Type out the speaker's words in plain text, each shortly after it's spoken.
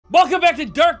Welcome back to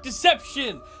Dark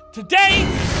Deception. Today,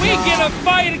 we get a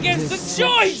fight against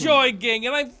the Joy Gang,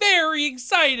 and I'm very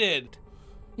excited.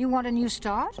 You want a new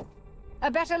start?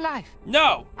 A better life?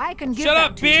 No. I can give Shut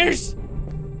that up, to you. Beers.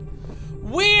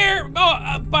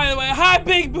 By the way, hi,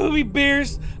 Big Booby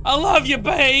Beers. I love you,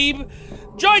 babe.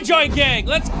 Joy Gang,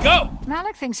 let's go.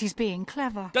 Malik thinks he's being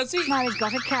clever. Does he? Now he's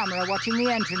got a camera watching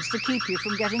the entrance to keep you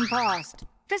from getting past.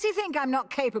 Does he think I'm not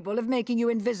capable of making you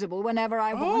invisible whenever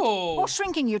I want? Oh. Or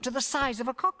shrinking you to the size of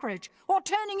a cockroach? Or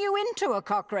turning you into a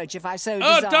cockroach if I so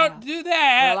desire? Oh, don't do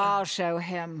that. Well, I'll show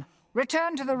him.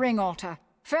 Return to the ring altar.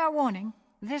 Fair warning,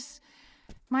 this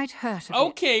might hurt a bit.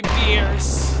 Okay,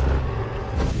 Beers.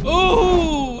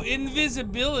 Ooh,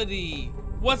 invisibility.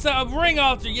 What's that? A ring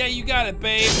altar. Yeah, you got it,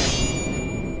 babe.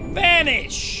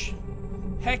 Vanish.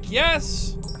 Heck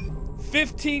yes.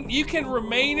 15. You can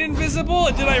remain invisible.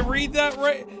 Did I read that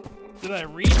right?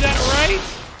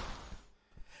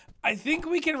 I think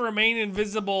we can remain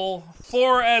invisible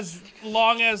for as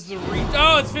long as the reach.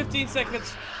 Oh, it's 15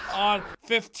 seconds on,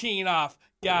 15 off.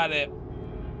 Got it.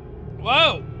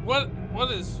 Whoa.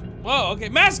 What is? Whoa. Okay.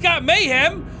 Mascot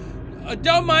Mayhem.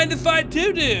 Don't mind if I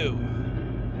do.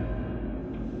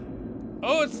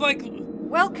 Oh, it's like.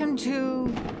 Welcome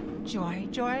to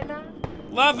Joyland.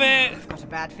 Love it. I've got a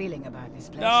bad feeling about this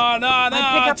place. No, I'd pick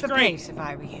up it's the great. pace if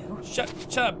I were you.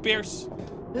 Shut up, Beers.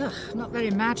 Ugh, not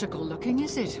very magical looking,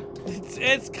 is it?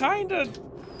 It's kind of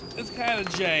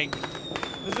jank.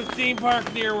 There's a theme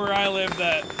park near where I live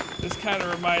that this kind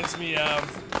of reminds me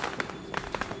of.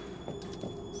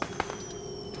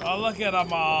 Oh, look at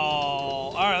them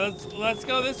all. All right, let's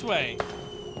go this way.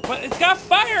 But it's got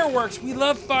fireworks. We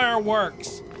love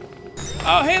fireworks.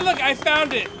 Oh, hey, look, I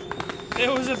found it. It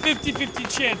was a 50-50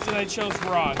 chance and I chose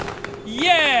wrong.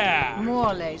 Yeah!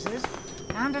 More lasers.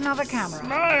 And another camera.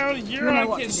 Smile, You know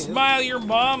what to do. smile, your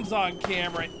mom's on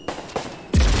camera.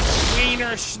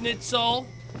 Wiener Schnitzel.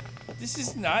 This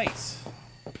is nice.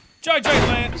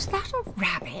 Joyland. Is that a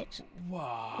rabbit?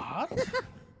 What?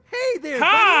 Hey there,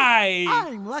 Hi! buddy.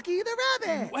 I'm Lucky the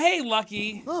Rabbit. Hey,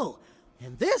 Lucky. Oh,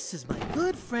 and this is my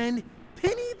good friend,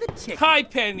 Penny the Chicken. Hi,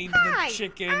 Penny Hi, the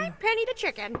Chicken. I'm Penny the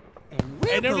Chicken. And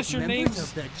we're I noticed both your members names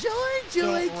of the Joy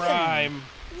don't Gang. rhyme.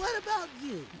 What about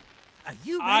you? Are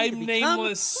you ready I'm to become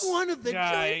nameless one of the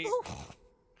guy. joyful?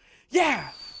 Yeah,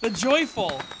 the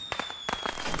joyful.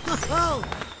 Oh,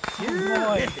 boy.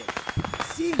 terrific.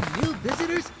 Seeing new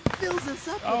visitors fills us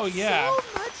up with so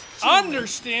much joy.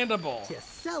 Understandable. To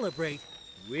celebrate,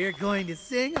 we're going to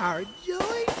sing our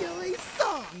Joy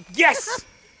song. Yes!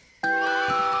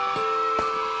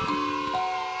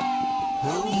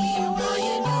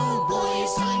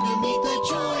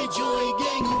 Joy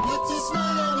Gang who puts a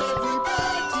smile on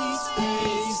everybody's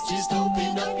face. Just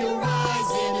open up your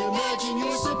eyes and imagine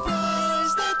you're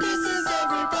surprised that this is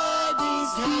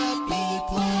everybody's happy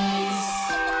place.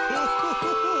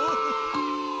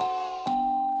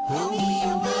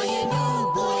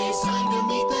 Oh, boy, it's time to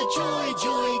meet the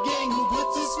Joy Gang who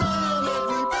puts a smile on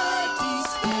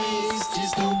everybody's face.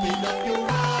 Just open up your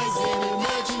eyes and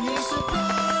imagine you're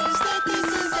surprised that this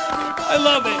is everybody's I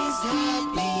love it.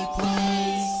 happy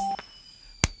place.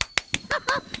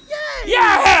 Yay!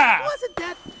 Yeah! Wasn't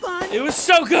that fun? It was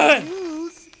so good.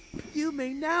 Lose, you may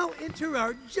now enter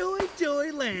our Joy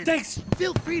land. Thanks.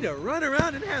 Feel free to run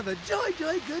around and have a joy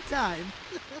good time.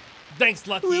 Thanks,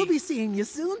 Lucky. We'll be seeing you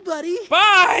soon, buddy.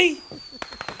 Bye!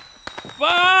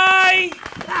 Bye!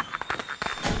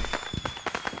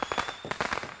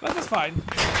 That's fine.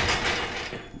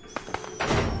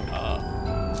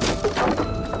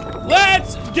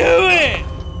 Let's do it!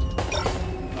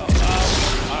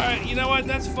 Alright, you know what?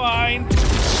 That's fine.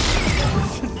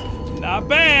 Not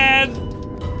bad.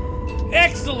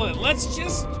 Excellent. Let's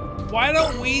just... Why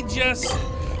don't we just...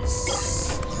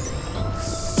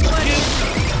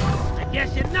 I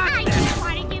guess you're not I just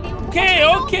want to give you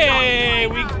Okay.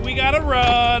 We gotta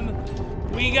run.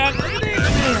 We got...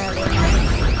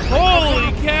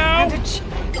 Holy cow! And a chick.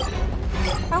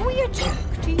 Are we a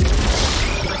joke to you?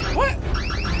 What?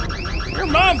 Your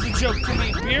mom's a joke to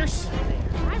me, Pierce.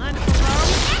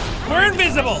 We're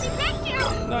invisible.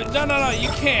 No, you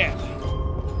can't.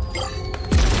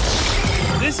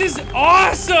 This is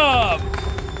awesome.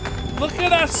 Look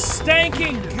at us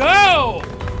stanking go.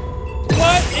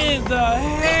 What in the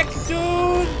heck,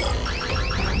 dude?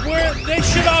 They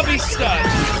should all be stunned.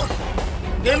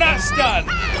 They're not stunned.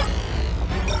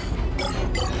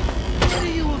 What are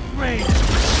you afraid of?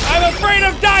 I'm afraid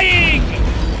of dying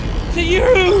to you.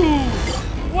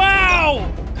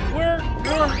 Wow. We're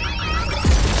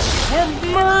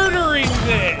murdering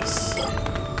this.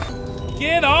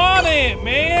 Get on it,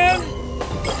 man.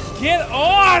 Get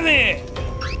on it.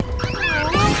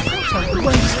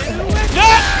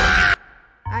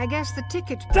 I guess the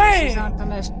ticket prices Dang! aren't the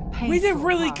most painful We did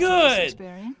really part of this good.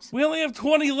 experience. We only have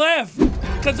 20 left.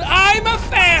 Cause I'm a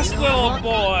fast little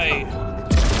boy.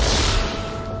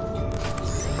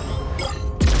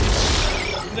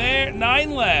 There,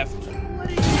 9 left. What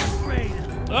are you afraid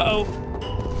of? Uh-oh.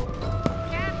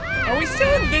 Are we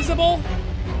still invisible?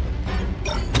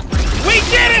 We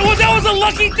did it! Well, that was a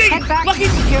lucky thing! Head back Lucky to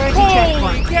security Holy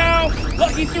checkpoint. cow!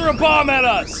 Lucky threw a bomb at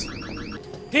us.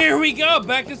 Here we go,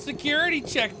 back to security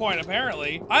checkpoint,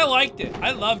 apparently. I liked it.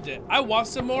 I loved it. I want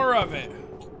some more of it.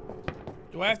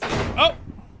 Do I have to... Oh!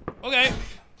 Okay.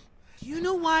 Do you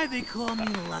know why they call me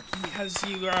lucky? Because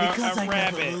you are Because a I never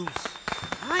rabbit. lose.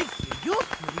 I hear you're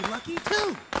pretty lucky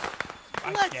too.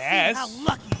 Let's guess. see how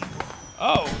lucky you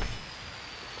are. Oh.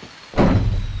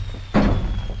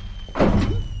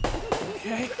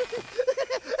 Okay.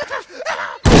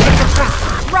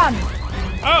 Run!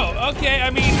 Oh, okay. I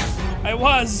mean, I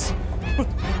was.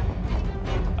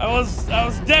 I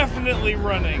was definitely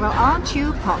running. Well, aren't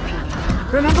you popular?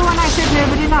 Remember when I said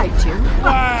nobody liked you?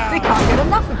 Wow. They can't get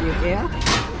enough of you here.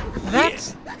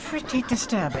 That's pretty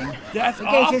disturbing. That's The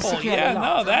gate is awful. securely Yeah,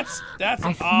 locked. no, that's I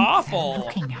think awful. they're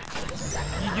looking at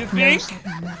you. You No think?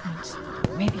 sudden movements.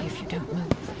 Maybe if you don't move,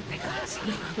 they can't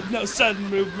see you. No sudden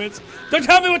movements. Don't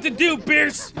tell me what to do,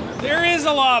 Pierce. There is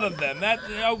a lot of them. That,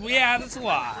 yeah, that's a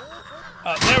lot.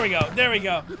 Oh, there we go. There we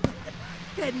go.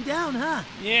 Heading down, huh?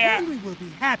 Yeah. Henry will be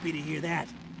happy to hear that.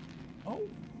 Oh.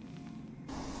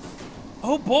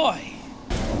 Oh boy.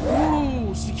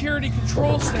 Ooh, security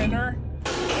control center.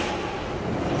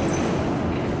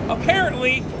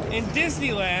 Apparently, in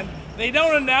Disneyland, they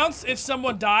don't announce if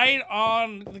someone died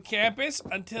on the campus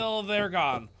until they're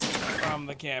gone from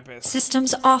the campus.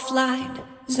 Systems offline.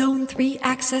 Zone 3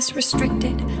 access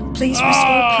restricted. Please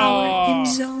restore power in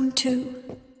Zone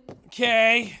 2.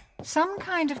 Okay. Some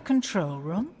kind of control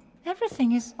room?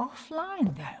 Everything is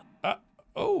offline, though.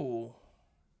 Oh.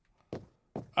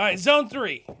 Alright, Zone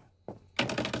 3.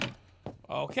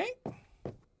 Okay.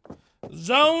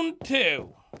 Zone 2.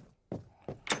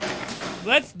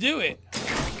 Let's do it.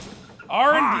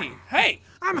 R&D. Hey!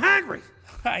 I'm hungry.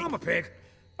 Hi. I'm a pig.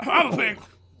 I'm a pig.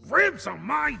 Ribs are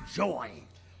my joy.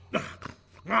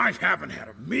 I haven't had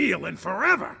a meal in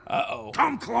forever. Uh-oh.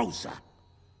 Come closer.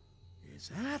 Is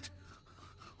that?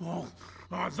 Oh,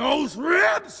 are those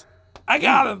ribs? I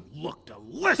got him. Look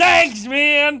delicious. Thanks,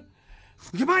 man.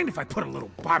 You mind if I put a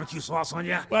little barbecue sauce on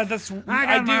you? Well, that's I I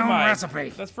got do my own mind. recipe.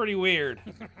 That's pretty weird.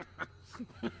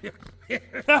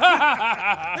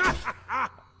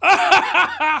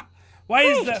 Why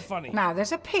is that funny? Now,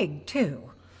 there's a pig,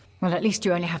 too. Well, at least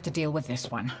you only have to deal with this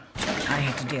one. I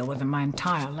had to deal with them my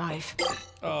entire life.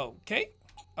 Okay.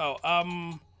 Oh,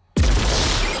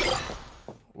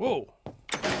 Whoa.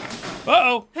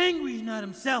 Uh-oh. Henry's not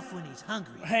himself when he's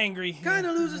hungry. Hangry.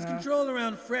 Kinda loses control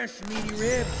around fresh, meaty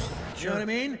ribs. You know what I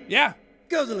mean? Yeah,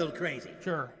 Goes a little crazy.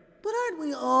 sure. But aren't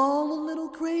we all a little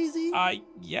crazy?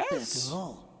 Yes. After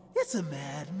all, it's a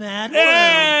mad, mad world.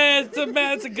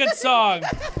 Yeah, it's a good song.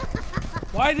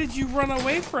 Why did you run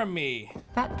away from me?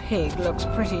 That pig looks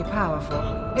pretty powerful.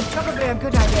 It's probably a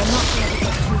good idea not to let it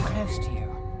get too close to you.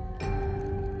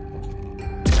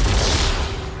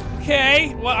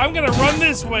 Okay, well, I'm gonna run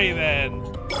this way then.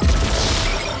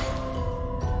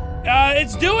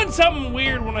 It's doing something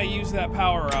weird when I use that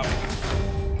power up.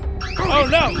 Oh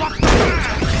no!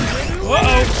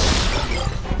 Uh-oh!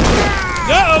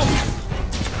 Uh-oh!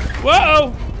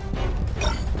 Uh-oh!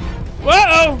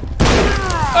 Uh-oh!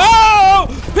 Oh!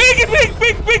 Piggy pig,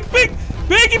 pig, pig, pig!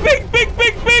 Piggy pig, pig,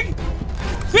 pig, pig!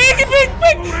 Piggy pig,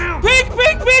 pig! Pig,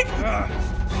 pig, pig!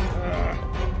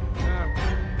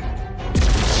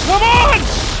 Come on!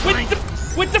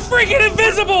 With the freaking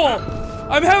invisible!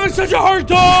 I'm having such a hard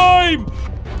time!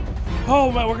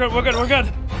 Oh man, we're good, we're good, we're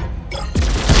good.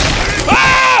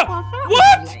 Ah! Well, that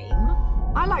What? was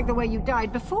lame. I like the way you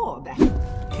died before, better.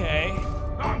 Okay.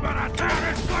 I'm gonna tear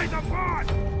this place apart.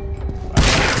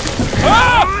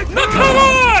 Ah! No, come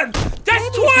on! That's Maybe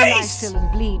if you lie twice! still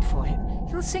and bleed for him,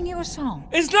 he'll sing you a song.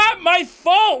 It's not my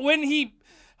fault when he...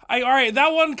 Alright, that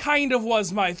one kind of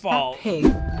was my fault. That pig.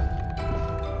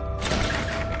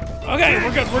 Okay,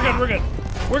 we're good, we're good, we're good.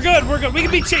 We're good, we're good. We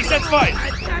can be chased, that's fine.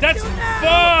 That's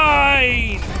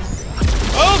fine!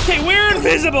 Okay, we're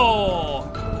invisible!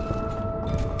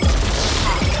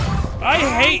 I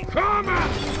hate... Out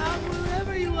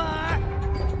wherever you are.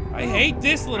 I hate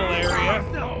this little area.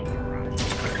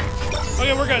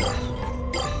 Okay, we're good.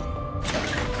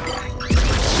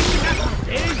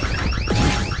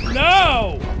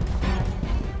 No!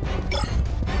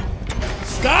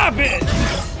 Stop it!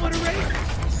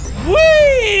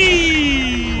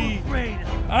 Whee!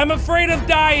 I'm afraid of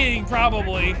dying,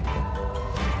 probably.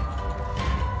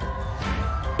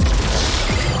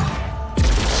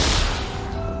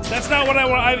 That's not what I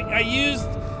want. I used.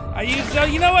 No,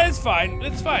 you know what? It's fine.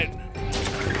 It's fine.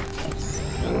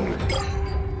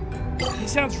 He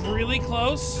sounds really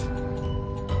close. Come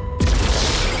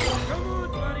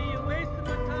on, buddy. You're wasting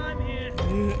my time here.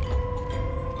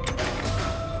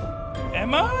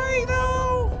 Am I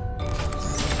though?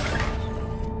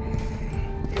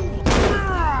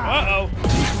 Uh-oh.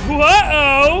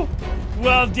 Uh-oh.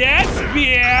 Well, that's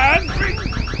bad.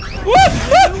 Woo!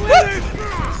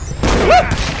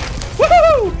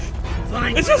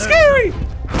 It's so scary!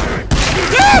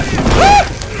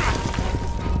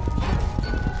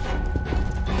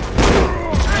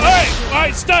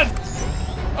 Alright, stun!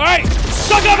 Alright,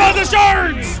 suck up on the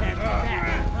shards!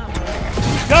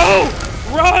 Go!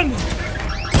 Run!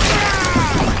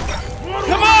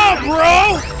 Come on,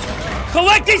 bro!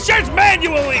 Collect these shards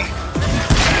manually!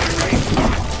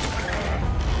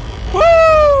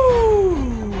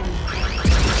 Woo!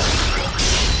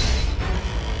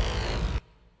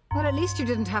 Well, at least you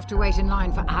didn't have to wait in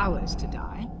line for hours to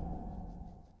die.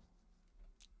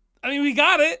 I mean, we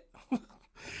got it.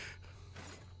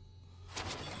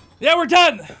 Yeah, we're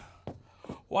done.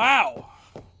 Wow.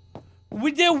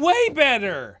 We did way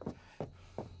better.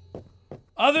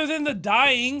 Other than the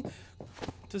dying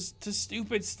to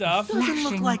stupid stuff. Doesn't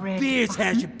look like Beers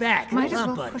has your back. Might as huh,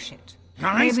 well buddy? push it.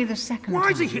 Guys, Maybe the second why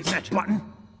is he time. hitting that button?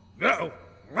 Uh-oh,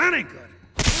 that ain't good.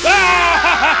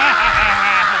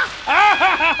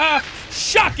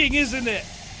 Shocking, isn't it?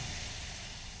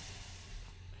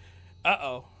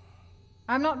 Uh-oh.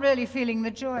 I'm not really feeling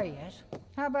the joy yet.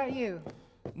 How about you?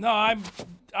 No, I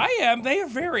am. They are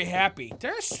very happy.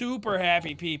 They're super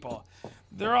happy people.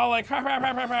 They're all like, ha, ha,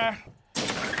 ha, ha, ha.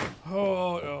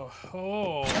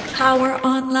 Oh. Power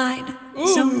online.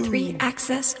 Ooh. Zone 3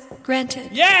 access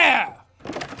granted. Yeah!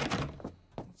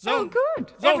 Oh,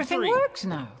 good. Zone Everything 3. works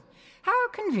now. How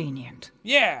convenient.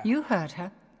 Yeah. You heard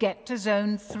her. Get to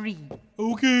Zone 3.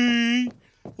 Okay.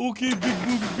 Okay, big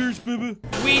booby bears, baby.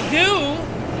 We do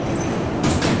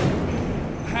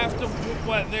have to.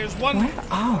 What? There's one. Where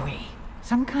are we?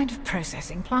 Some kind of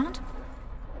processing plant?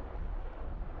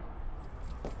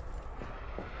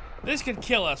 This could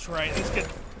kill us, right? This could.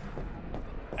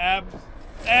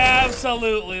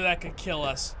 Absolutely, that could kill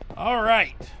us. All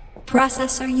right.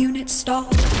 Processor unit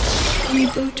stalled.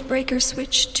 Reboot breaker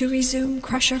switch to resume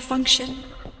crusher function.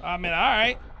 I mean, all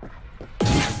right.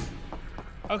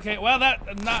 Okay, well,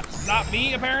 that not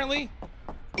me apparently.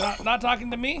 Not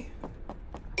talking to me.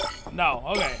 No.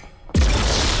 Okay.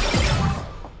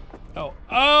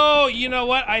 Oh, you know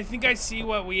what? I think I see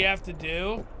what we have to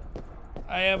do.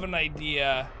 I have an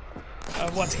idea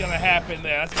of what's gonna happen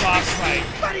there. That's boss fight.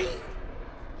 Buddy!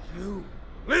 You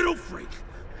little freak!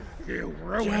 You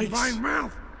ruined my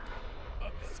mouth!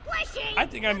 Squishy! I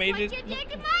think I made it. What you did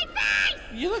to my face!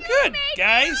 You look good, made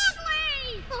guys.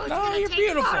 lovely! Who's No, gonna you're take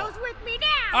beautiful. photos with me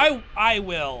now? I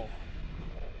will.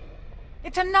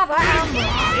 It's another ambush.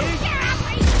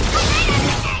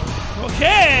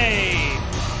 Okay.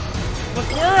 Look,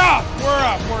 we're off.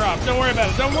 Don't worry about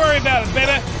it. Don't worry about it,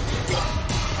 baby.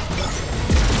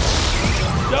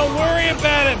 Don't worry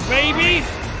about it, baby.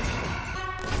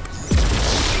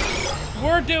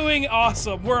 We're doing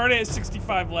awesome. We're already at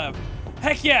 65 left.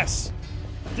 Heck yes.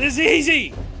 This is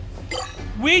easy.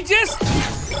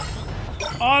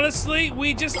 Honestly,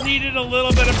 we just needed a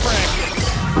little bit of practice.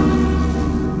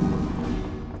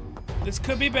 This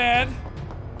could be bad.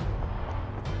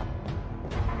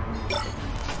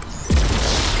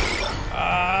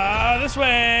 This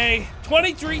way.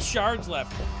 23 shards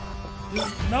left.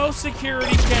 There's no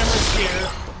security cameras here,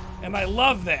 and I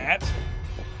love that.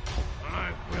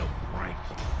 I will break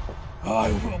you.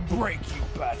 I will break you,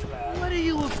 Batman. What are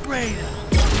you afraid of?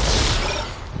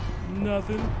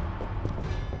 Nothing.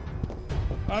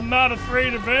 I'm not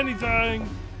afraid of anything.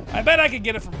 I bet I could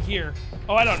get it from here.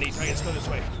 Oh, I don't need to. I guess go this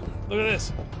way. Look at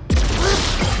this.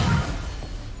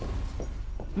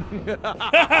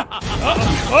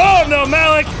 Oh no,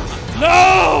 Malik!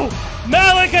 No!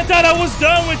 Malik, I thought I was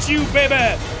done with you,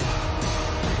 baby!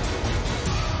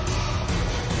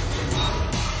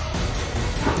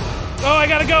 Oh, I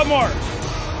gotta go more.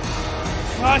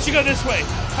 Oh, I should go this way.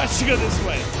 I should go this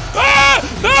way. Ah!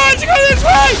 No, I should go this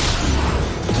way!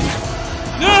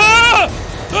 Ah!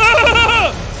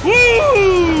 Ah!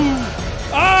 Woo!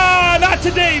 Ah, not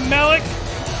today, Malik.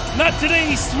 Not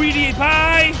today, sweetie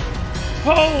pie.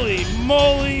 Holy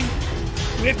moly.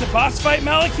 We have to boss fight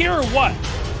Malik here or what?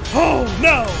 Oh,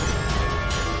 no.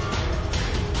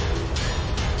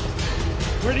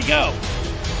 Where'd he go?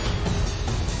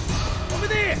 Over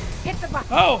there! Hit the button.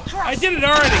 Oh, I did it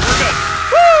already. We're good.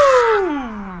 Woo!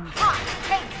 Ha!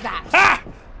 Take that. Ha!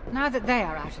 Now that they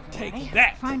are out of the way, Take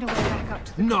that. find a way back up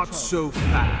to the Not control. so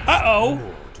fast. Uh-oh.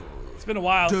 mortal. It's been a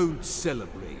while. Don't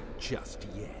celebrate just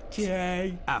yet.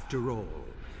 Okay. After all,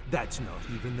 that's not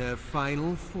even their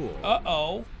final form.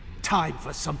 Uh-oh. Time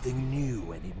for something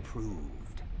new and improved.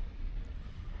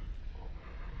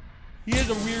 He has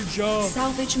a weird jaw.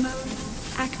 Salvage mode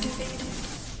activated.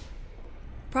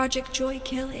 Project Joy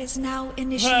Kill is now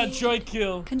initiated. Joy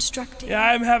kill. Constructing. Yeah,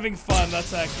 I'm having fun.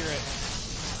 That's accurate.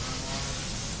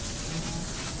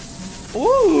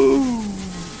 Ooh.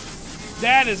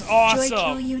 That is awesome. Joy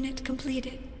Kill unit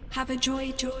completed. Have a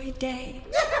joy day.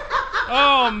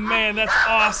 Oh man, that's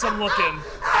awesome looking.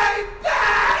 I'm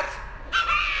back!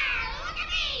 Look at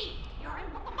me! You're in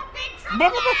big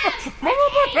trouble!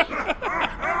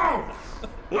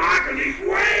 I can eat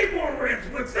way more ribs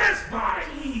with this body.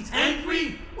 He's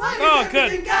angry. Why Oh, does good.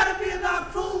 everything gotta be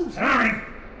about food? Sorry,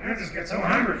 I just get so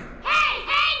hungry. Hey,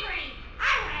 Hangry!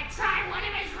 I want to try one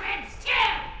of his ribs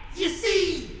too! You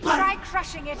see, but Try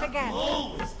crushing it again.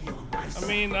 always be on my I side.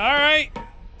 mean, alright.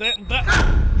 That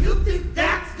You think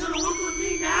that's gonna work with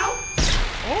me now?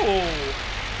 Oh.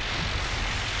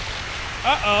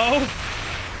 Uh-oh.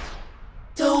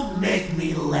 Don't make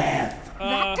me laugh.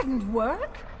 That didn't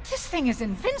work. This thing is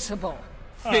invincible.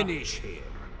 Finish him.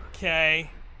 Okay.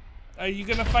 Are you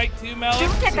gonna fight too, Melon?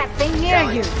 Don't get that thing near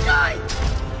you.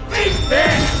 Beat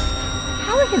this!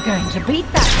 How are you going to beat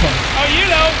that thing? Oh, you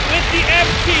know, with the F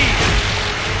key.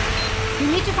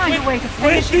 You need to find a way to With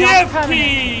finish the it off F permanently.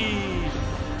 key.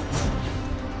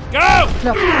 Go!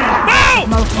 Look, No!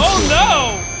 Molten Oh steel. no!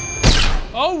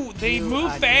 Oh, they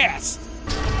move fast.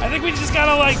 I think we just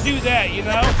gotta like do that, you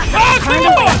know? Oh, come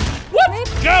on! What?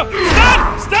 Go!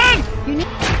 Stun! You need.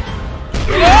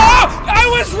 Oh! I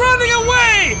was running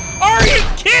away! Are you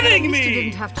kidding You me?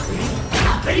 didn't have to.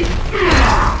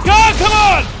 Go! Come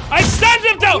on! I stunned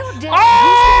him though! You're dead. Oh!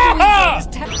 Who's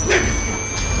going to use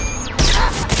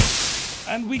this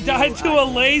And we died to a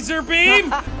laser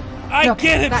beam? I Look,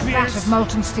 get it, that vat Pierce. of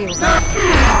molten steel. It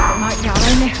might be our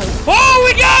only hope. Oh,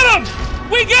 we got him!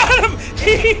 We got him!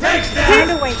 He Find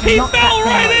a way to knock fell that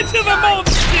right thing into the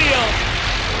molten steel!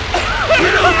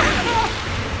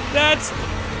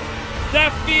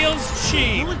 That feels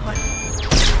cheap.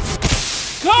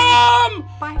 Come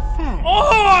by fair.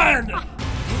 on!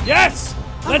 Yes!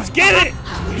 Let's get it!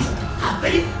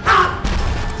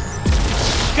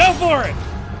 Go for it!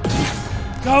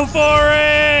 Go for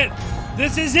it!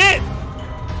 This is it!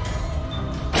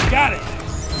 Got it.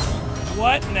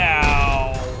 What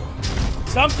now?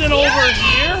 Something over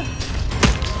here?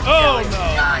 Oh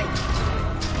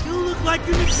no. You look like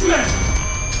an experiment.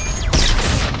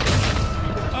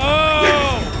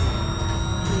 Oh!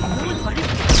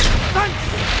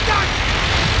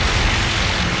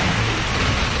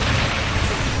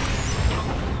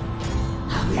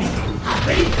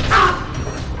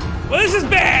 Well, this is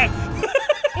bad!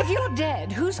 If you're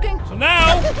dead, who's going to... So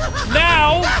now,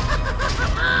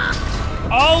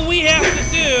 all we have to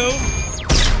do...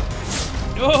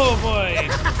 Oh boy.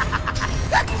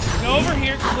 Go over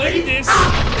here, click this,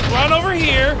 run over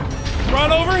here,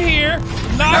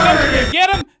 knock him, get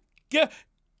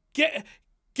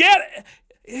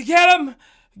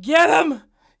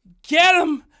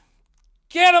him,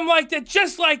 get him like that,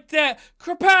 just like that.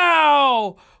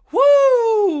 Krapow!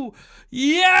 Woo!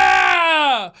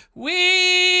 Yeah!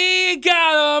 We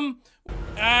got him!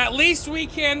 At least we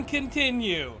can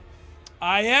continue.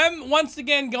 I am once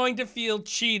again going to feel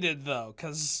cheated though,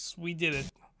 because we did it.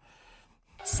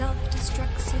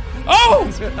 Self-destruct sequence. Oh!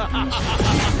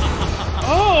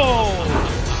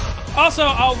 Oh! Also,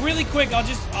 I'll really quick,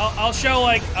 I'll show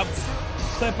like a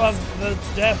clip of the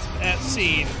death at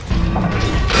scene.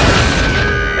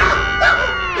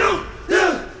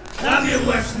 I'm your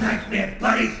worst nightmare,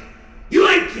 buddy. You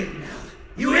ain't getting out.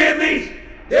 You hear me?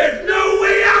 There's no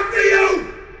way out for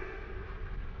you!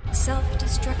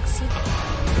 Self-destruct sequence.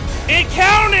 It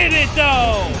counted it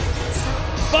though!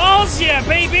 Balls yeah,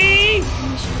 baby!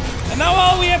 And now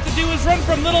all we have to do is run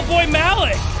from little boy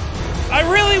Malik. I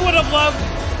really would have loved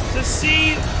to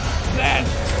see that.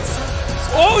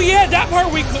 Oh yeah, that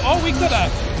part we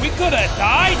could have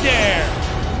died there.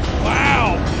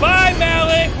 Wow. Bye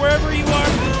Malik, wherever you are.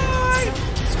 Bye.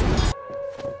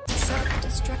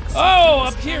 Oh,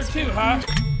 up here too, huh?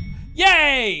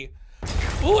 Yay!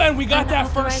 Ooh, and we got that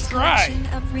first strike.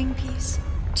 Of ring piece.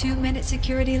 2-minute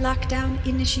security lockdown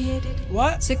initiated.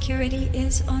 What? Security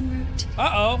is en route.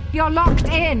 Uh-oh. You're locked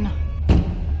in.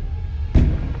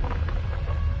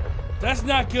 That's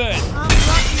not good. I'm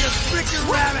lucky to frick your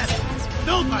rabbit.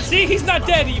 Nobody. See, he's not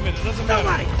dead even. It doesn't matter.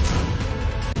 Nobody.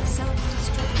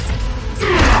 Self-destruct.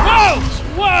 Whoa!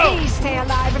 Whoa! Please stay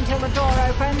alive until the door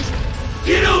opens.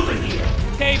 Get over here!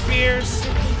 Okay, Pierce.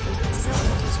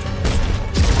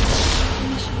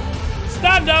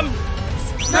 Stunned him!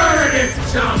 None of this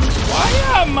junk! Why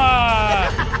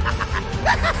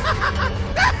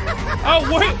Oh,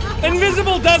 wait.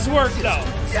 Invisible does work, though.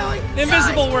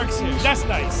 Invisible works here. That's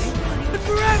nice.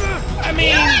 I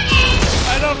mean,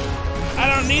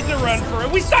 I don't need to run for it.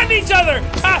 We stunned each other!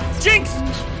 Ah, Jinx!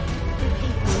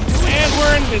 And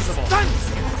we're invisible.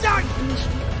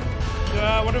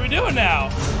 What are we doing now?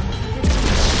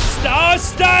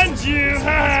 Stunned you!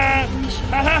 Ha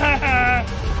ha ha ha!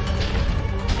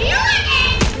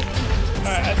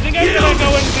 Alright, I think I'm gonna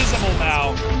go invisible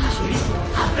now.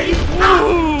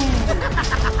 Ooh!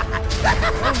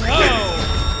 Oh no!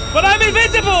 But I'm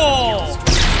invisible!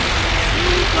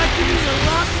 You'd like to use a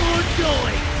lot more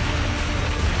joy.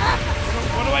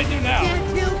 What do I do now?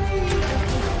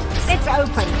 It's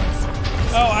open.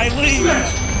 Oh, I leave.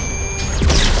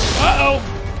 Uh-oh.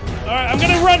 Alright, I'm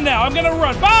gonna run now. I'm gonna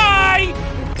run. Bye!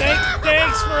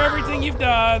 Thanks for everything you've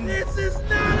done. This is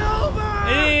not over!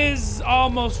 It is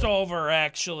almost over,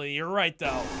 actually. You're right,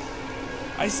 though.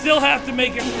 I still have to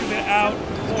make it through the out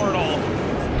portal.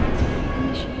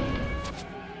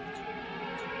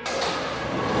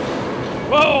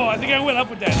 Whoa, I think I went up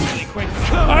with that really quick.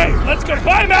 Alright, let's go.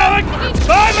 Bye, Malik!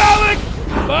 Bye, Malik!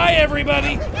 Bye,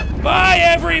 everybody! Bye,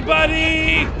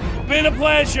 everybody! Been a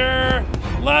pleasure.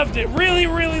 Loved it. Really,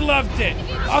 really loved it.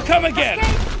 I'll come again.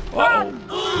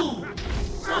 Uh-oh.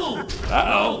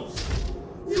 Uh-oh.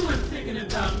 You were thinking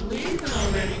about leaving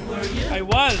already, were you? I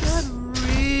was. That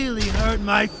really hurt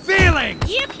my feelings!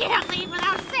 You can't leave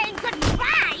without saying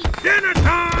goodbye! Dinner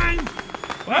time!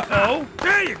 Uh-oh.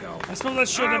 There you go. I suppose I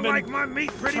should have been like my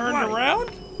meat pretty turned bloody.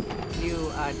 around?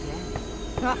 You are dead.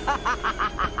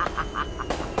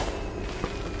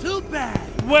 Too bad.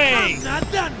 Wait. I'm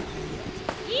not done with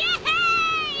you yet.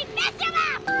 Yay! Mess him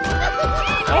up!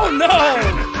 Oh, no!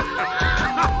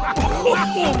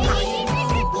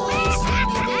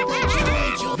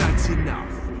 That's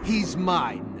enough. He's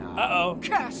mine now. Uh-oh.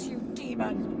 Curse you,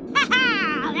 demon. Ha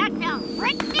ha! That felt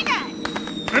pretty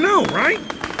good! I know, right?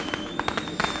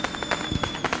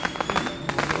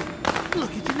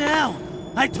 Look at you now.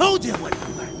 I told you what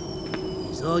you were.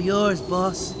 It's all yours,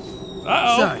 boss.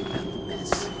 Uh-oh. Sorry about the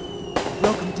mess.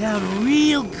 Broke him down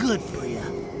real good for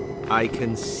you. I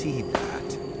can see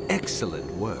that. Excellent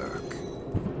work.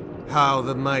 How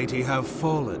the mighty have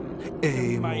fallen,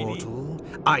 eh, mortal?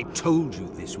 I told you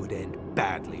this would end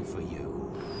badly for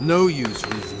you. No use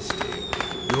resisting.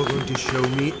 You're going to show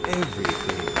me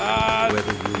everything,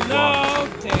 whether you want. No,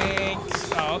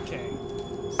 thanks. Oh, okay.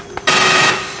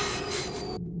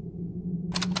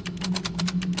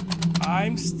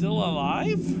 I'm still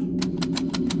alive?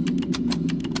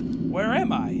 Where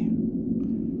am I?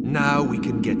 Now we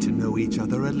can get to know each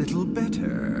other a little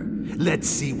better. Let's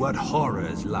see what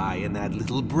horrors lie in that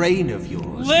little brain of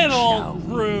yours. Little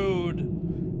rude.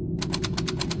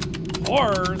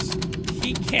 Horrors?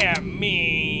 He can't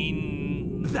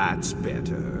mean... That's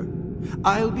better.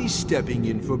 I'll be stepping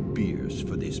in for Beers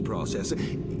for this process.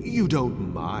 You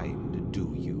don't mind,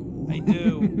 do you? I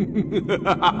do.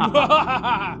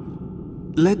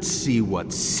 Let's see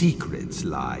what secrets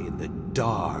lie in the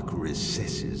dark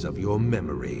recesses of your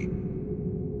memory.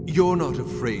 You're not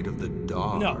afraid of the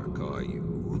dark, No. are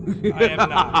you? I am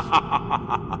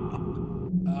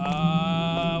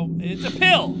not. It's a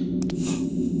pill.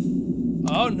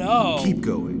 Oh no. Keep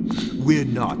going. We're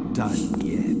not done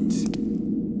yet.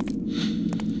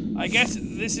 I guess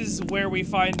this is where we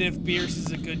find if Beers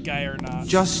is a good guy or not.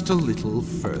 Just a little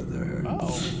further.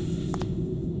 Oh.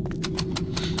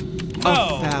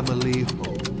 A family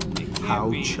home. How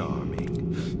be.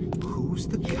 charming. Who's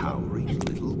the cowering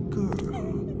little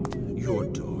girl? Your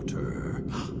daughter.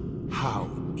 How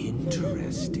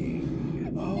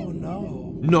interesting. Oh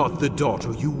no. Not the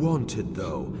daughter you wanted,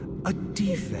 though. A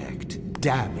defect.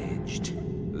 Damaged.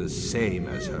 The same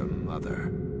as her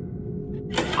mother.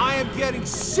 I am getting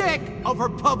sick of her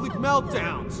public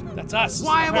meltdowns. That's us.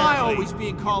 Why am I apparently. always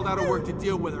being called out of work to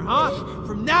deal with her, huh?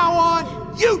 From now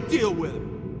on, you deal with her.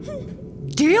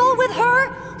 Deal with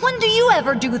her? When do you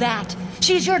ever do that?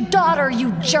 She's your daughter,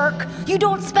 you jerk. You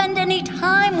don't spend any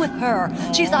time with her.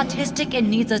 She's autistic and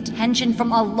needs attention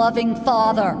from a loving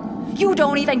father. You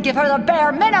don't even give her the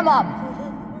bare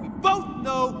minimum. We both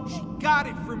know she got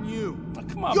it from you. Oh,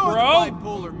 come on, You're bro. the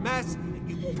bipolar mess,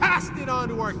 and you passed it on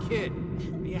to our kid.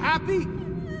 Are you happy?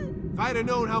 If I'd have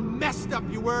known how messed up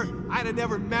you were, I'd have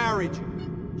never married you.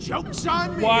 Joke's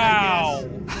on me, Wow.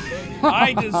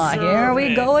 I deserve Here we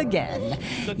it. go again.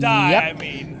 To die, Yep. I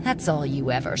mean. That's all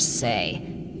you ever say.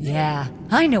 Yeah,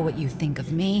 I know what you think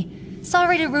of me.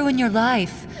 Sorry to ruin your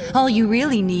life. All you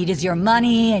really need is your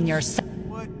money and your...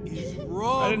 What is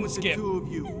wrong with the two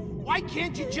of you? Why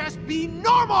can't you just be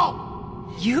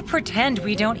normal? You pretend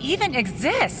we don't even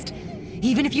exist.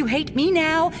 Even if you hate me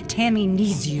now, Tammy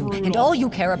needs you, and all you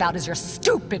care about is your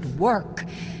stupid work.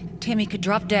 Tammy could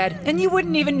drop dead, and you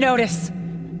wouldn't even notice.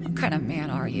 What kind of man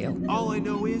are you? All I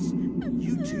know is,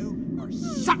 you two are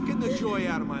sucking the joy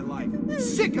out of my life.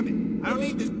 Sick of it. I don't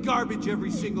need this garbage every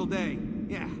single day.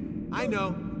 Yeah, I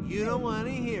know. You don't want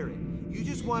to hear it. You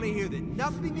just want to hear that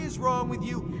nothing is wrong with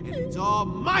you, and it's all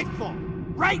my fault,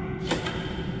 right?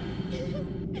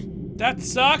 That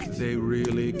sucked. They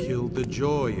really killed the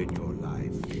joy in your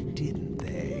life, didn't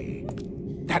they?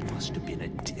 That must have been a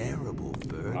terrible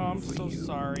burn. Oh, I'm so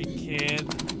sorry, kid.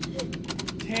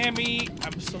 Tammy,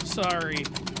 I'm so sorry.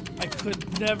 I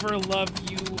could never love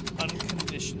you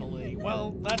unconditionally.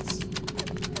 Well,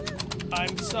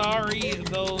 I'm sorry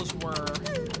those were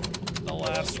the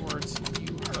last words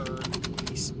you heard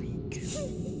me speak.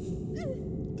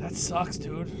 That sucks,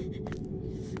 dude.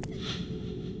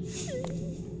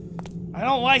 I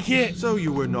don't like it. So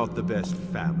you were not the best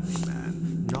family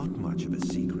man. Not much of a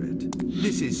secret.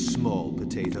 This is small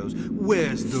potatoes.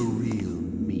 Where's the real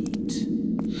meat?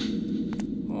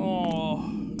 Oh.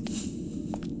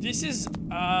 This is,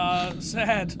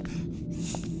 sad.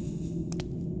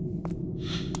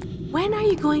 When are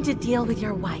you going to deal with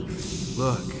your wife?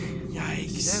 Look. Yikes. I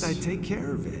said I'd take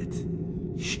care of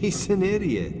it. She's an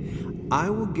idiot. I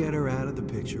will get her out of the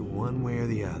picture one way or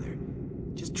the other.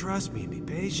 Just trust me and be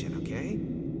patient, okay?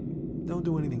 Don't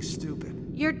do anything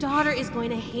stupid. Your daughter is going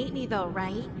to hate me though,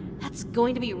 right? That's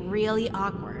going to be really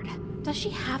awkward. Does she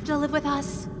have to live with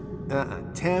us?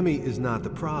 Tammy is not the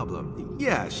problem.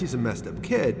 Yeah, she's a messed up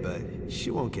kid, but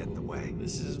she won't get in the way.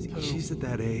 This is poop. She's at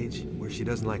that age where she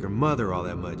doesn't like her mother all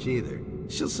that much either.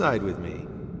 She'll side with me.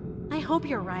 I hope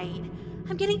you're right.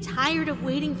 I'm getting tired of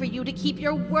waiting for you to keep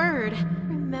your word.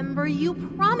 Remember, you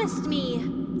promised me.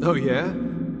 Oh yeah?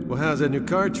 Well, how's that new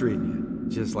car treating you?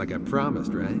 Just like I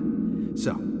promised, right?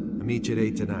 So, I'll meet you at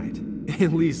 8 tonight.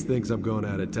 Elise thinks I'm going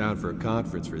out of town for a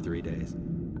conference for 3 days.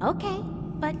 Okay,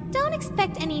 but don't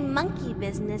expect any monkey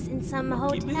business in some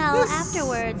hotel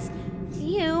afterwards.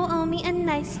 You owe me a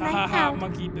nice night out.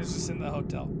 Monkey business in the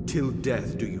hotel. Till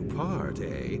death do you part,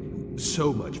 eh?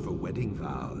 So much for wedding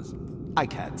vows. I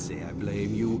can't say I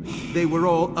blame you. They were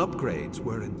all upgrades,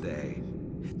 weren't they?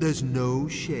 There's no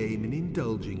shame in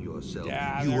indulging yourself.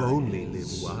 Yeah, you only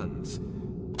live once.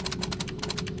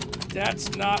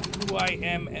 That's not who I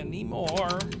am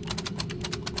anymore.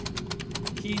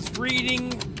 He's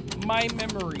reading my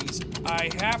memories. I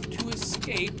have to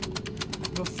escape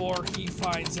before he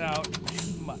finds out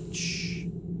too much.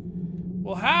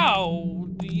 Well, how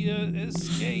do you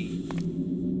escape?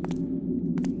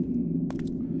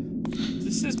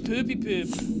 This is poopy poop.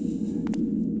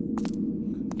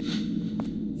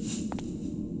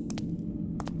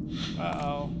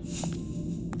 Uh-oh.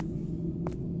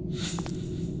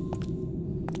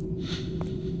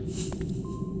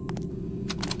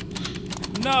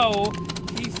 No,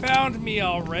 he found me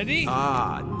already?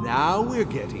 Ah, now we're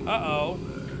getting... Uh-oh.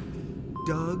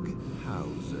 Doug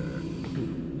Hauser.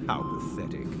 How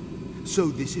pathetic. So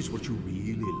this is what you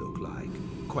really look like.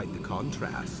 Quite the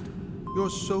contrast.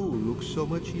 Your soul looks so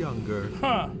much younger.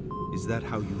 Huh. Is that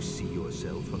how you see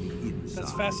yourself on the inside?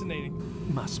 That's fascinating.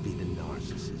 Must be the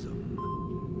narcissism.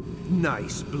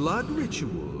 Nice blood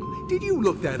ritual. Did you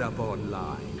look that up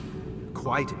online?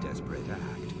 Quite a desperate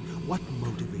act. What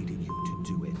motivated you to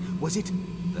do it? Was it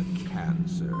the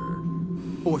cancer?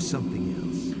 Or something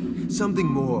else? Something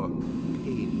more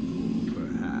painful,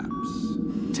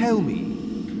 perhaps? Tell me,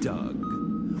 Doug,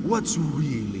 what's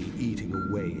really eating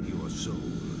away at your soul?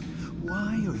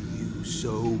 Why are you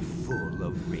so full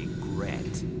of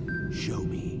regret? Show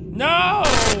me. No!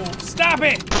 Stop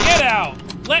it! Get out!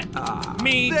 Let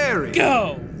me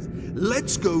go!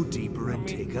 Let's go deeper and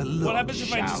take a look. What happens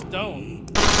if I just don't?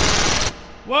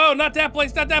 Whoa, not that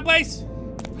place, not that place!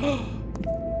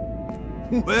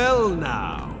 Well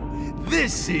now,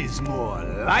 this is more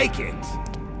like it.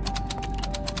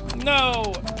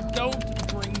 No, don't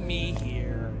bring me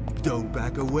here. Don't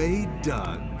back away,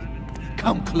 Doug.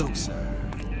 Come closer.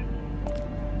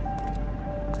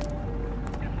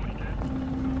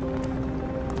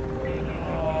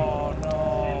 Oh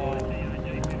no.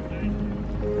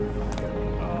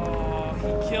 Oh,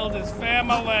 he killed his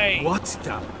family. What's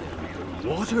down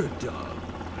there? Water, Doug.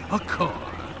 A car.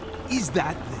 Is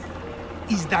that them?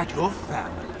 Is that your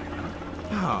family?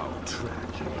 How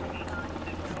tragic.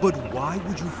 But why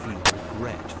would you feel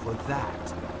regret for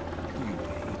that? You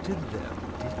hated them,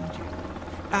 didn't you?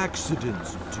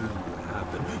 Accidents do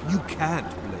happen. You can't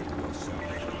blame yourself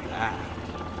for that.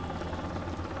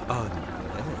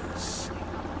 Unless...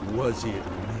 was it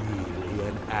really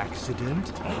an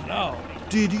accident? Oh no.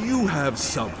 Did you have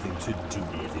something to do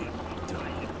with it,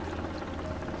 Doug?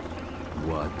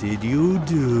 What did you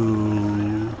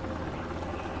do?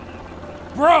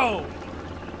 Bro!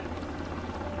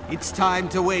 It's time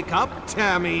to wake up,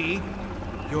 Tammy.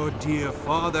 Your dear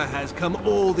father has come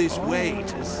all this way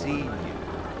to see you.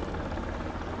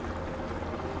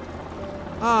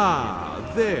 Ah,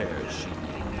 there she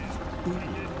is. Ooh,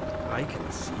 I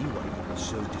can see why you were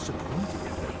so disappointed in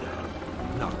her, Doug.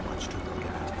 Not much to look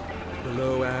at.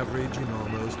 Below average and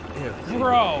almost everything.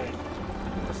 Bro! It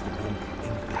must have been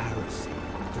embarrassing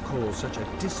to call such a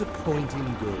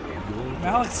disappointing girl your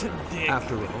Malik's a dick.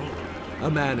 After all, a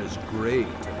man as great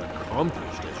and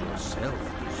accomplished as yourself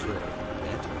deserves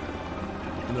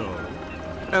better. No?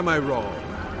 Am I wrong?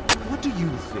 What do you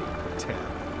think, Tam?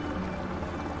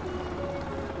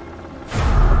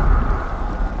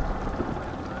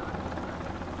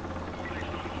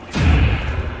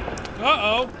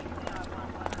 Uh-oh.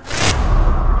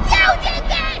 You did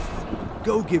this!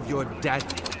 Go give your daddy a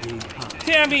big hug.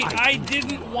 Tammy, I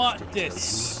didn't want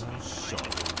this.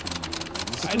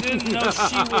 I didn't know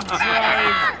she would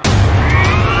drive.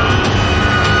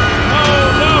 Oh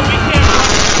no, we can't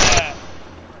do that.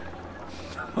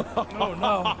 Oh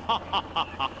no.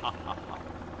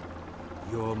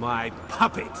 You're my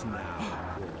puppet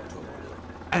now, Mortal.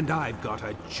 And I've got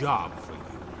a job for you.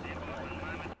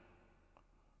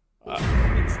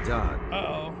 It's done.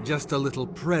 Uh-oh. Just a little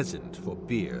present for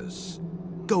Beers.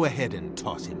 Go ahead and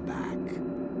toss him back.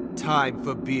 Time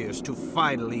for Beers to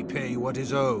finally pay what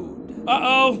is owed.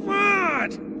 Uh-oh.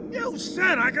 What? You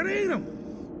said I could eat them.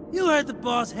 You heard the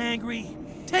boss hangry.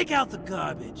 Take out the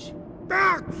garbage.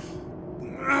 Ah!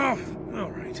 Oh,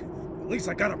 all right. At least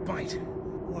I got a bite.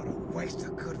 What a waste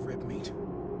of good rib meat.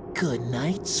 Good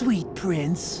night, sweet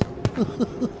prince. Bye-bye,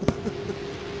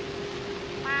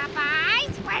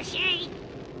 Squishy.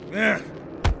 Yeah,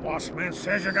 boss man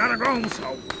says you gotta go,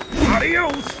 so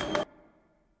adios.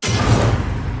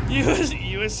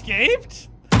 You escaped?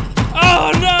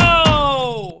 Oh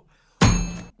no!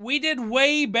 We did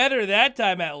way better that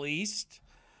time, at least.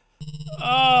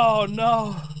 Oh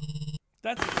no.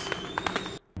 That's...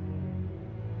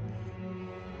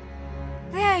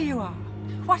 There you are.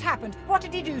 What happened? What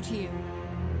did he do to you?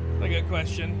 a good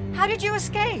question. How did you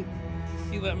escape?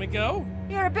 He let me go?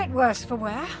 You're a bit worse for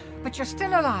wear, but you're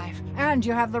still alive, and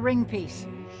you have the ring piece.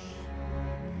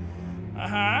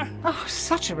 Uh-huh. Oh,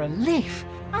 such a relief.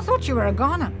 I thought you were a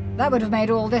goner. That would have made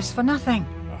all this for nothing.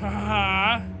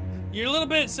 Uh-huh. You're a little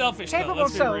bit selfish, though. Capable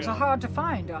Let's be souls real. are hard to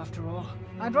find, after all.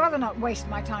 I'd rather not waste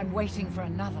my time waiting for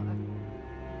another.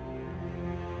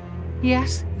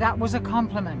 Yes, that was a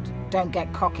compliment. Don't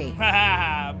get cocky. Ha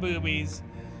ha, boobies.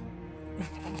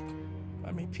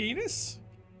 I mean, penis?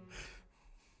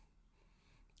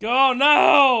 Oh,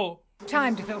 no!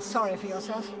 Time to feel sorry for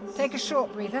yourself. Take a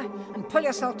short breather and pull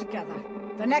yourself together.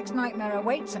 The next nightmare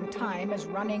awaits and time is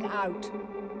running out.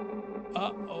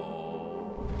 Uh-oh.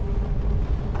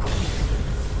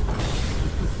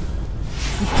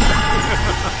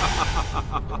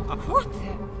 What the?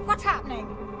 What's happening?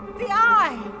 The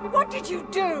eye! What did you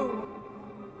do?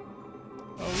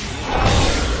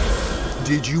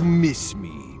 Did you miss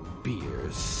me,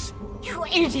 Beers? You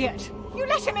idiot! You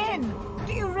let him in!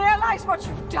 Do you realize what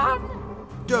you've done?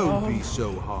 Don't be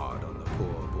so hard on the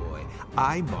poor boy.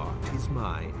 I marked his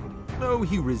mind. Oh,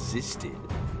 he resisted.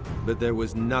 But there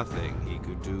was nothing he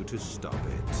could do to stop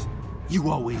it. You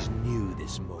always knew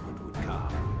this moment would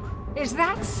come. Is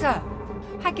that so?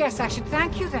 I guess I should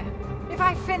thank you then. If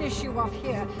I finish you off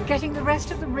here, getting the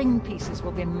rest of the ring pieces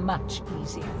will be much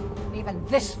easier. Even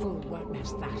this fool won't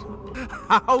mess that up.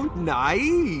 How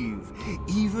naive!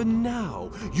 Even now,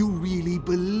 you really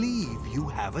believe you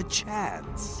have a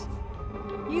chance.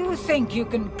 You think you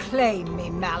can claim me,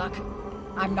 Malak?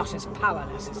 I'm not as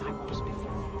powerless as I was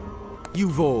before.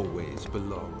 You've always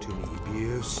belonged to me,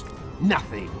 Beers.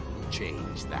 Nothing will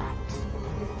change that.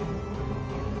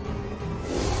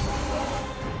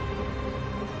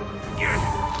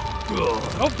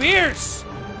 Oh, Beers!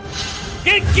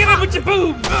 Get him with your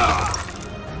boobs!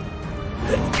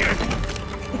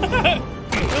 That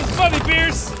was funny,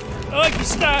 Beers. I like your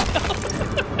style.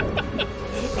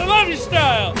 I love your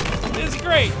style. It's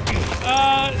great.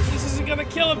 This isn't gonna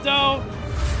kill him, though.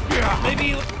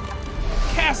 Maybe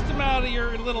cast him out of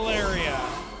your little area.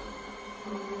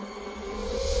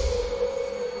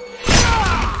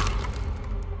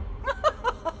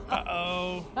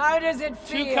 Uh-oh. How does it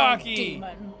feel, Too cocky.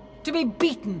 demon? To be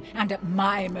beaten and at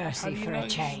my mercy for a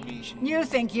change. You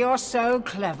think you're so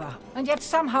clever, and yet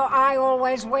somehow I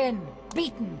always win.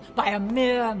 Beaten by a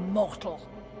mere mortal.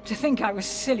 To think I was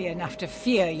silly enough to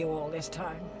fear you all this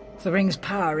time. The ring's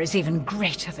power is even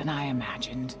greater than I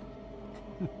imagined.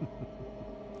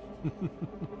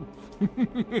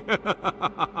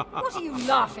 What are you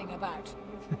laughing about?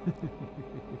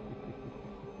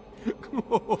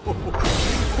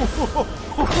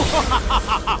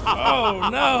 Oh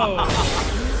no!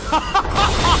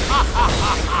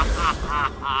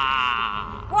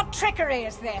 What trickery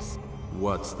is this?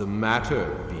 What's the matter,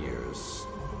 Beers?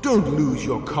 Don't lose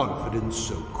your confidence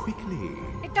so quickly.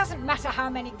 It doesn't matter how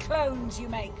many clones you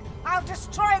make. I'll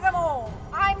destroy them all.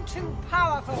 I'm too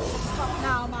powerful to stop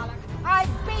now, Malak. I've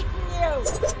beaten you!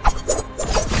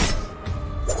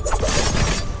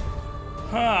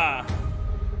 Huh.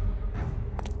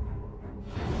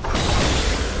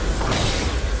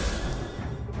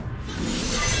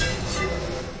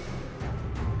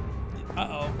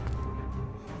 Uh-oh.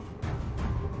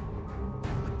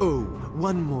 Oh,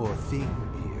 one more thing,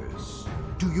 Beers.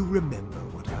 Do you remember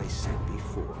what I said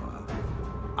before?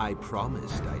 I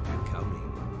promised I'd be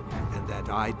coming, and that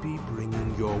I'd be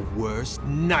bringing your worst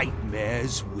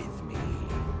nightmares with me.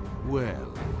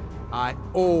 Well, I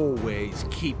always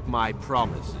keep my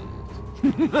promises.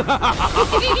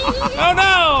 Oh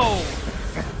no!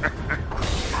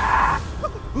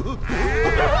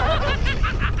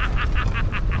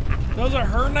 Those are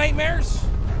her nightmares?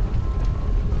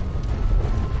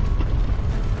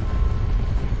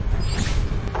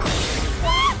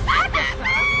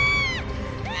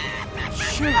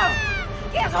 Shoot!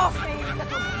 Get off me, you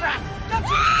little brat! Don't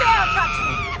you dare touch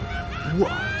me!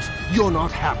 What? You're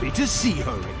not happy to see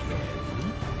her again?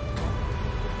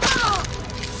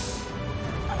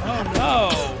 Oh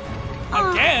no!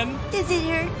 Again? Does it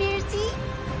hurt, Beersy?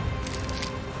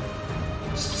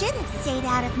 Should have stayed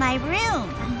out of my room.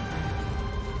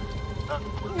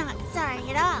 Not sorry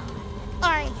at all.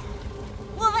 Are you?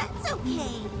 Well, that's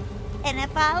okay. An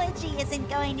apology isn't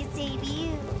going to save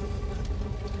you.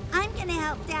 I'm gonna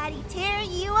help Daddy tear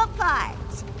you apart.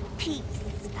 Piece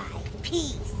by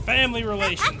piece. Family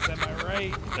relations, am I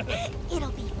right?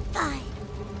 It'll be fun.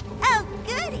 Oh,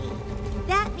 goody.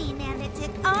 That mean man that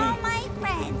took all my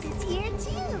friends is here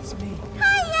too. It's me.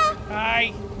 Hiya.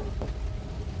 Hi.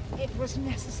 It was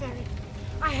necessary.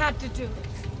 I had to do it.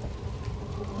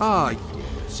 Ah,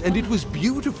 yes, and it was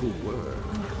beautiful work.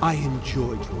 I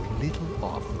enjoyed your little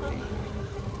offering.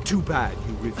 Too bad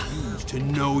you refused to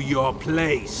know your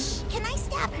place. Can I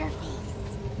stab her face?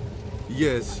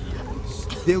 Yes, yes.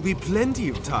 There'll be plenty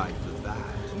of time for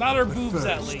that. Not her But boobs,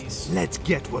 at first, least. Let's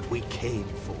get what we came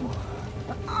for.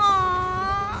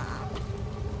 Aww.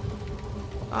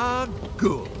 Ah,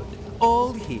 good.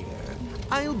 All here.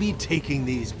 I'll be taking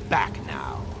these back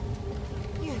now.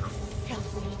 You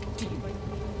filthy demon.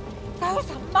 Those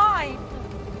are mine.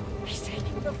 He's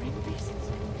taking the ring pieces.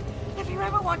 If you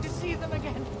ever want to see them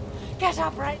again, get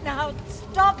up right now and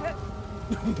stop it.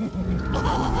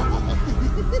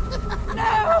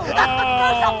 No! Those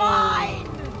are mine!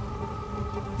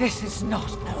 This is not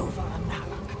over,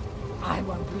 Malak. I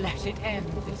won't let it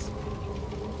end this way.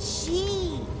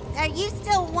 Jeez, are you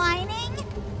still whining?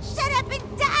 Shut up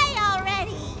and die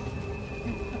already!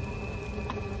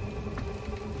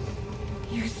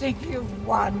 You think you've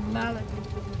won, Malak?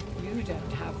 You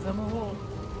don't have them all.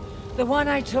 The one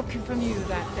I took from you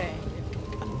that day.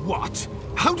 What?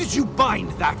 How did you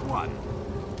bind that one?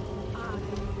 I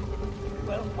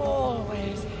will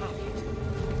always have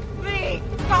it. Be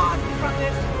gone from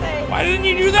this place! Why didn't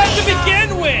you do that to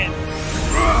begin with?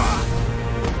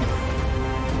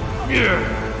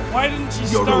 Why didn't you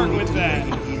You're start only with that?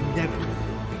 delaying the inevitable.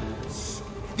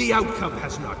 The outcome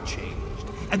has not changed,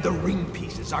 and the ring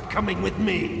pieces are coming with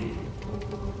me.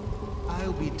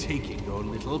 I'll be taking your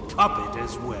little puppet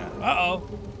as well. Uh-oh.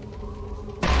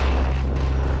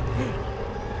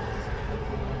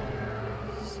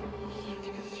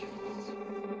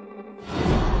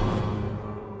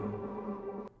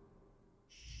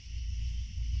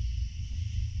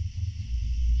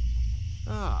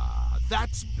 Ah,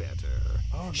 that's better.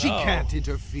 Oh, no. She can't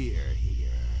interfere here.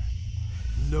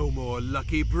 No more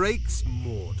lucky breaks,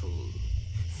 mortal.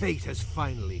 Fate has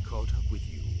finally caught up with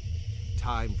you.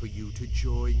 Time for you to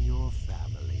join your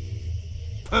family.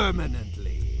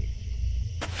 Permanently.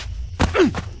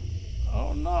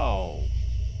 Oh no.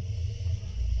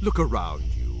 Look around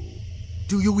you.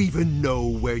 Do you even know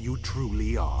where you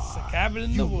truly are? It's a cabin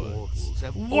in the woods. Mortals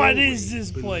have What is always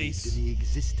this believed place? in the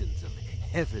existence of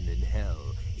heaven and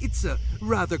hell. It's a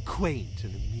rather quaint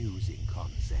and amusing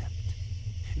concept.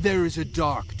 There is a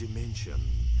dark dimension,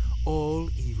 all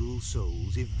evil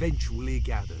souls eventually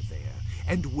gather there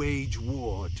and wage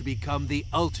war to become the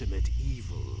ultimate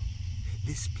evil.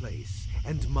 This place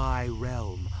and my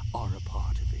realm are a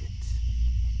part of it.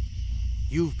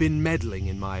 You've been meddling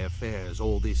in my affairs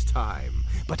all this time,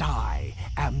 but I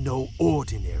am no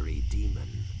ordinary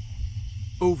demon.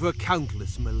 Over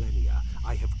countless millennia,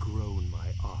 I have grown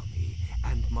my army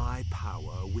and my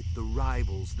power with the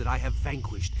rivals that I have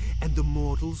vanquished and the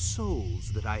mortal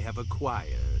souls that I have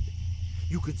acquired.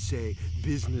 You could say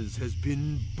business has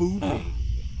been booming.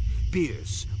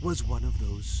 Bierce was one of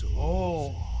those souls.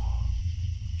 Oh.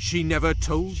 She never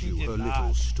told you her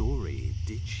little story,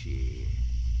 did she?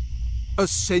 A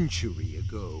century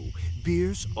ago,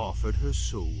 Bierce offered her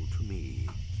soul to me.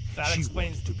 That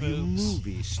explains the boobs. She wanted to be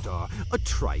a movie star, a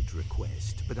trite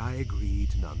request, but I agreed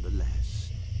nonetheless.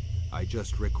 I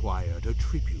just required a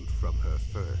tribute from her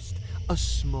first, a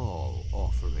small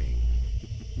offering.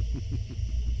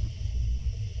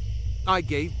 I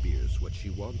gave Bierce what she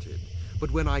wanted,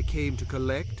 but when I came to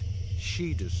collect,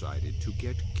 she decided to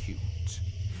get cute.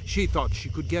 She thought she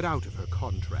could get out of her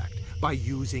contract by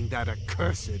using that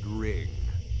accursed ring.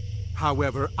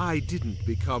 However, I didn't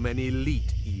become an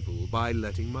elite evil by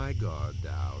letting my guard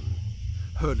down.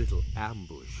 Her little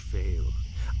ambush failed.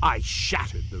 I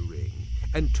shattered the ring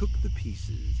and took the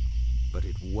pieces, but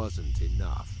it wasn't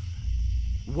enough.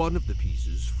 One of the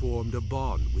pieces formed a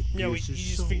bond with Bierce's soul.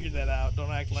 You just figured that out.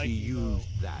 Don't act like she you know.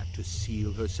 used that to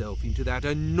seal herself into that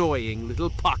annoying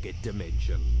little pocket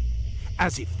dimension.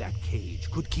 As if that cage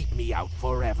could keep me out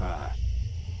forever.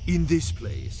 In this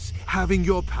place, having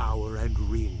your power and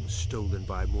ring stolen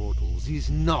by mortals is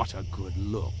not a good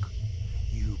look.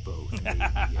 You both made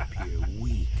me appear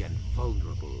weak and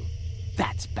vulnerable.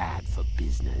 That's bad for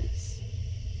business.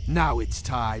 Now it's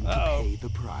time to pay the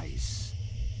price.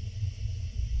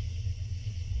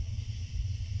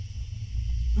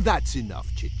 That's enough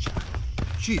chit-chat.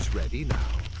 She's ready now.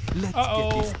 Let's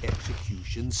get this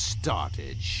execution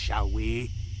started, shall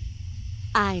we?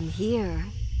 I'm here.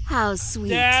 How sweet.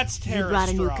 That's You brought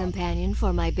a new companion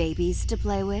for my babies to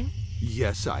play with?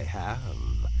 Yes, I have.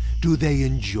 Do they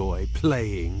enjoy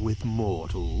playing with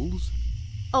mortals?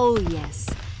 Oh, yes.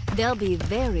 They'll be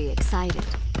very excited.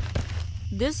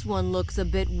 This one looks a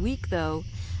bit weak, though.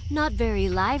 Not very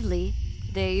lively.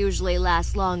 They usually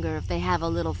last longer if they have a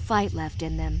little fight left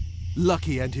in them.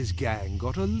 Lucky and his gang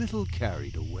got a little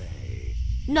carried away.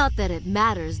 Not that it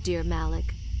matters, dear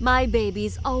Malik. My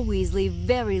babies always leave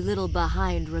very little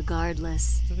behind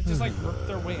regardless. So they just like work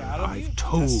their way out of you? I've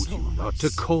told you not to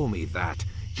call me that.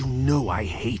 You know I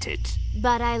hate it.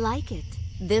 But I like it.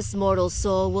 This mortal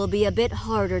soul will be a bit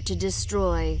harder to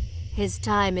destroy. His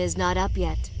time is not up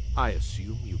yet. I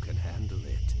assume you can handle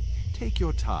it. Take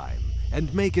your time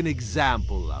and make an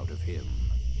example out of him.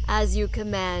 As you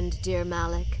command, dear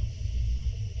Malik.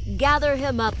 Gather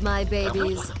him up, my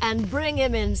babies, and bring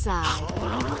him inside.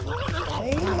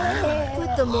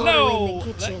 Put the mortal in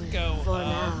the kitchen for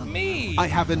now. Me. I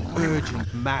have an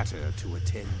urgent matter to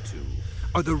attend to.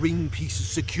 Are the ring pieces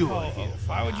secure here?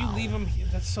 Why would you leave him here?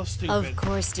 That's so stupid. Of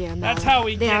course, dear Malik. That's how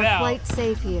we they get are out. Quite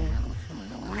safe here.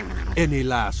 Any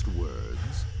last words?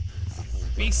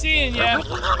 Be seeing ya.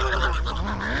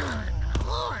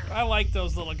 I like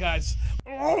those little guys.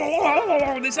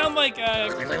 They sound like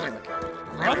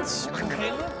grunts from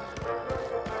Halo.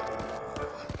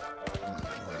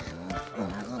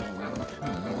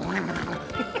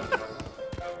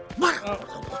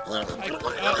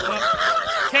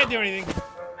 Can't do anything.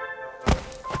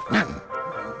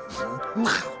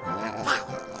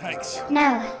 Thanks.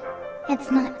 No,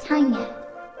 it's not time yet.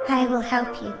 I will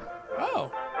help you.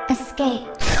 Oh. Escape.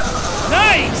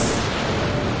 Nice!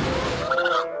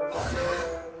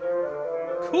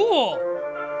 Cool.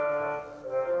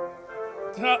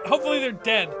 Hopefully they're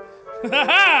dead.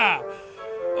 Haha!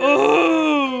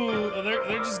 Ooh!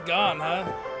 They're just gone, huh?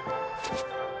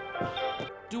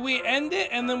 Do we end it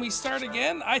and then we start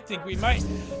again? I think we might.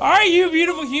 Alright, you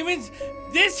beautiful humans.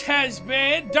 This has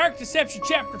been Dark Deception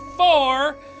Chapter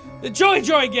 4, the Joy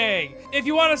Joy Gang. If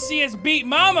you want to see us beat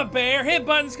Mama Bear, hit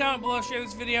buttons, comment below, share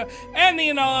this video. Any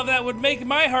and all of that would make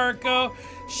my heart go,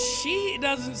 she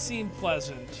doesn't seem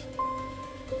pleasant.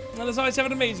 And as always, have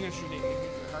an amazing rest of your day.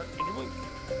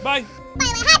 Bye. By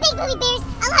the way, hi, big booby bears.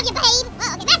 I love you, babe.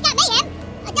 Oh, okay, Mascot Mayhem.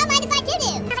 Don't mind if I do.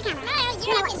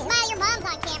 You know, smile, your mom's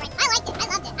on camera. I liked it. I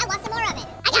loved it. I want some more of it.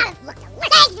 I got it. Look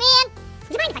delicious. Thanks, man.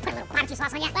 Do you mind if I put a little barbecue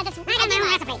sauce on you? That's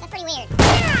pretty weird.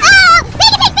 Oh,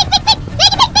 baby,